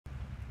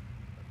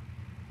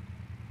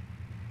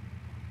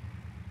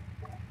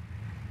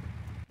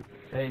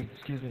Hey,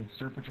 excuse me,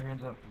 sir, put your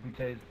hands up. Be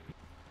tased.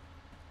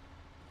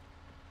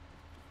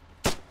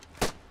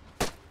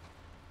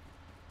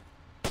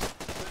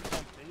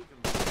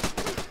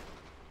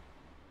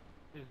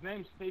 His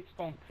name states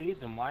don't tase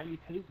him. Why are you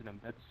tasing him?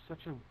 That's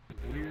such a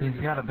weird...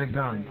 He's got a big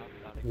gun.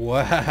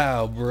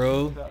 Wow,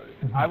 bro.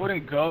 I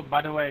wouldn't go,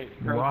 by the way,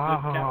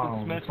 Wow,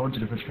 Captain Smith. I told you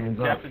to put your hands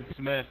up. Captain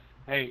Smith.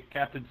 Hey,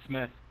 Captain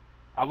Smith.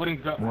 I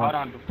wouldn't go, hold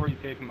on, before you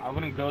take him, I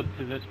wouldn't go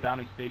to this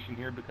bounty station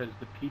here because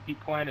the PP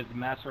clan is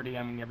mass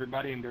RDMing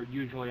everybody and they're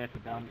usually at the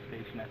bounty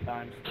station at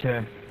times.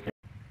 Okay.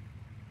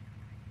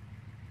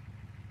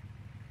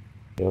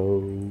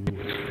 No.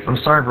 I'm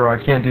sorry, bro,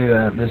 I can't do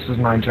that. This is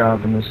my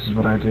job and this is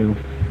what I do.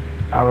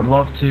 I would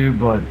love to,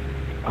 but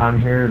I'm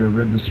here to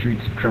rid the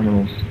streets of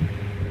criminals.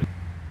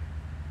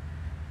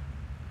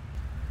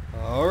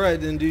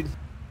 Alright then, dude.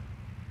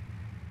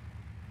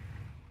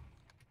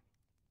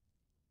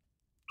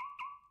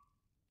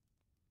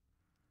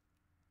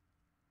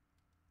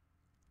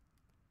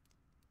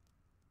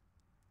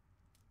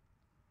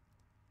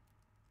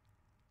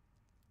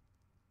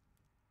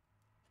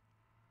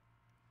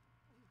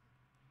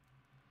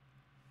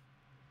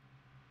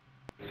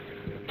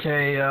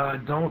 Okay,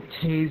 don't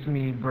tase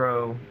me,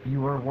 bro.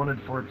 You are wanted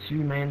for 2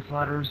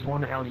 manslaughters,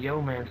 1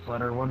 LEO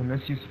manslaughter, 1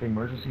 misuse of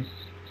emergency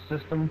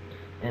system,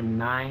 and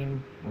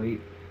 9, wait,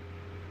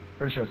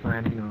 pretty sure it's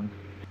 9, hang on.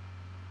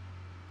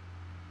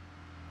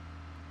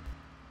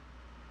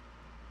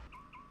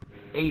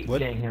 8 What?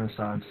 gang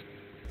homicides.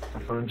 I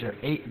phoned you.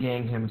 8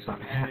 gang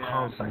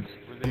homicides.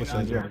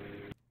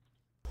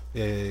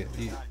 Yeah.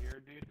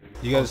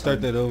 You gotta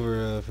start that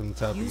over from the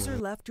top. User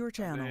left your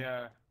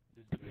channel.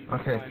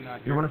 Okay,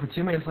 you're wanted for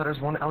 2 manslaughters,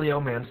 1 LEO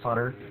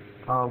manslaughter,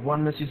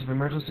 1 misuse of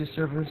emergency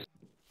service,